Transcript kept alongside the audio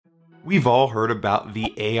We've all heard about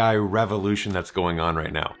the AI revolution that's going on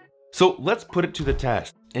right now. So let's put it to the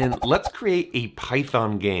test and let's create a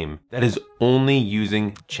Python game that is only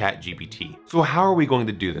using ChatGPT. So how are we going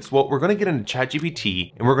to do this? Well, we're going to get into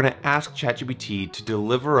ChatGPT and we're going to ask ChatGPT to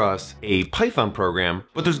deliver us a Python program,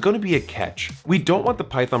 but there's going to be a catch. We don't want the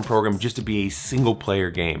Python program just to be a single player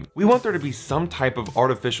game. We want there to be some type of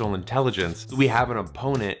artificial intelligence so we have an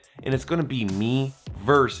opponent and it's going to be me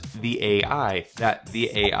versus the AI that the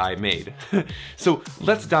AI made. So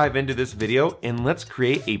let's dive into this video and let's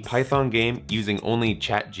create a Python game using only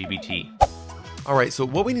ChatGPT. All right, so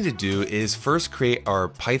what we need to do is first create our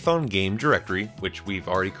Python game directory, which we've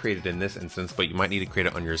already created in this instance, but you might need to create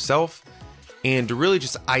it on yourself. And to really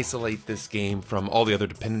just isolate this game from all the other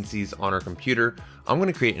dependencies on our computer, I'm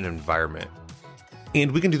gonna create an environment.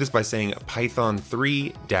 And we can do this by saying python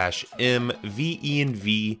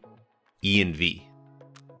 3-m-v-env-env.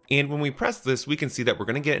 And when we press this, we can see that we're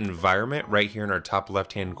gonna get an environment right here in our top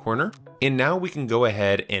left-hand corner. And now we can go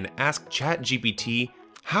ahead and ask ChatGPT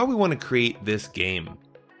how we wanna create this game.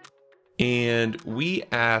 And we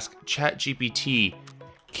ask ChatGPT,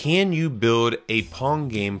 can you build a Pong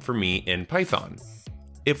game for me in Python?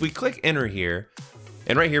 If we click enter here,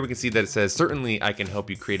 and right here we can see that it says, certainly I can help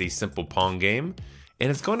you create a simple Pong game. And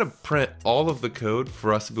it's going to print all of the code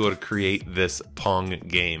for us to be able to create this Pong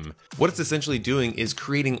game. What it's essentially doing is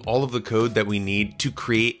creating all of the code that we need to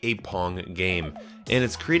create a Pong game. And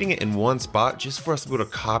it's creating it in one spot just for us to be able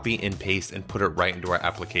to copy and paste and put it right into our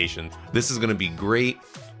application. This is going to be great.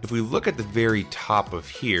 If we look at the very top of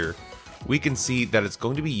here, we can see that it's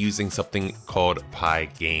going to be using something called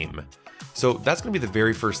Pygame. So that's going to be the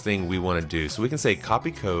very first thing we want to do. So we can say copy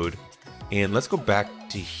code, and let's go back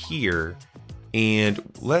to here. And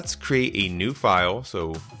let's create a new file.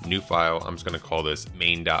 So new file, I'm just gonna call this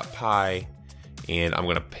main.py, and I'm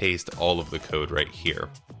gonna paste all of the code right here.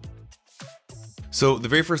 So the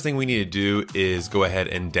very first thing we need to do is go ahead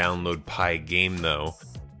and download Pygame though.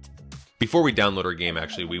 Before we download our game,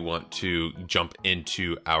 actually, we want to jump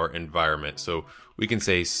into our environment. So we can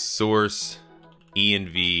say source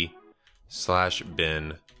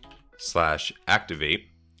env/bin/activate.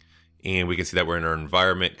 And we can see that we're in our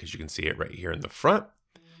environment because you can see it right here in the front.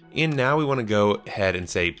 And now we want to go ahead and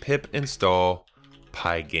say pip install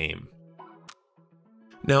Pygame.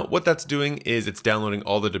 Now what that's doing is it's downloading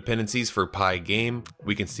all the dependencies for Pygame.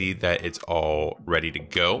 We can see that it's all ready to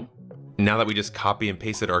go. Now that we just copy and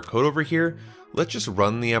pasted our code over here, let's just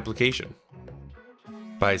run the application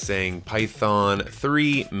by saying python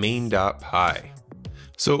 3 main.py.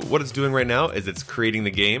 So what it's doing right now is it's creating the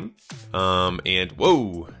game, and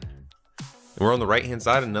whoa! We're on the right hand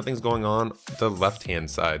side and nothing's going on the left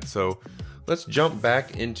hand side. So let's jump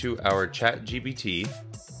back into our ChatGPT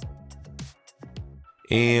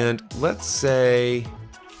and let's say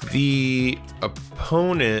the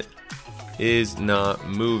opponent is not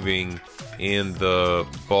moving and the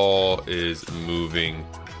ball is moving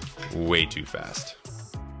way too fast.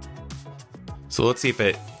 So let's see if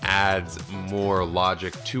it adds more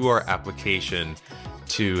logic to our application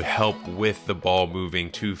to help with the ball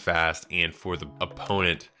moving too fast and for the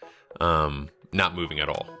opponent not moving at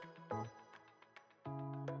all.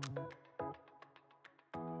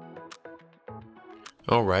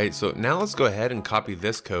 All right, so now let's go ahead and copy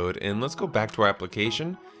this code and let's go back to our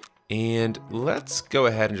application and let's go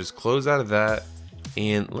ahead and just close out of that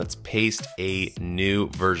and let's paste a new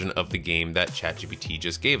version of the game that ChatGPT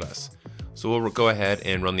just gave us. So we'll go ahead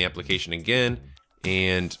and run the application again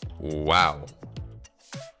and wow.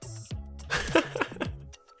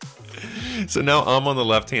 So now I'm on the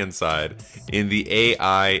left hand side and the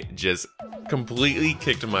AI just completely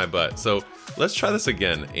kicked my butt. So let's try this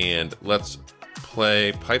again and let's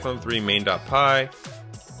play python 3 main.py.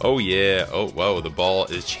 Oh yeah, oh whoa, the ball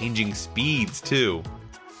is changing speeds too.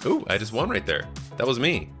 Ooh, I just won right there. That was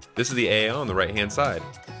me. This is the AI on the right hand side.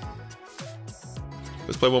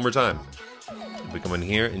 Let's play one more time. We come in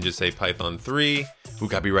here and just say python 3. Ooh,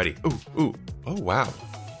 gotta be ready. Ooh, oh wow.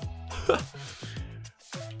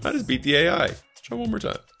 I just beat the AI. Try one more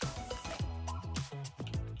time.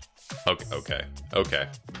 Okay.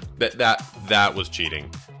 That was cheating.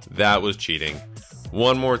 That was cheating.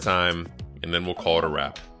 One more time, and then we'll call it a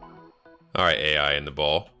wrap. All right, AI in the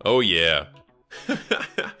ball. Oh yeah.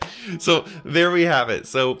 So there we have it.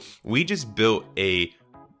 So we just built a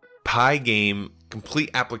Pygame complete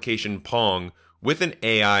application Pong with an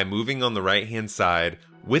AI moving on the right-hand side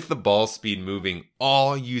with the ball speed moving,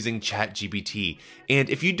 all using ChatGPT. And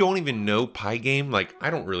if you don't even know Pygame, like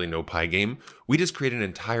I don't really know Pygame, we just created an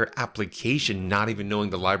entire application not even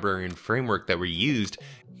knowing the library and framework that we used.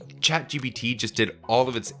 ChatGPT just did all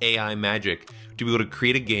of its AI magic to be able to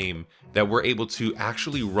create a game that we're able to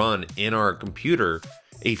actually run in our computer,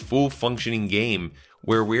 a full functioning game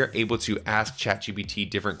where we're able to ask ChatGPT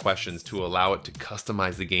different questions to allow it to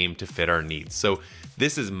customize the game to fit our needs. So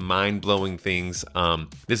this is mind-blowing things.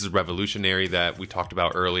 This is revolutionary that we talked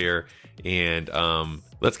about earlier. And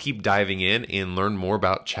let's keep diving in and learn more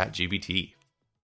about ChatGPT.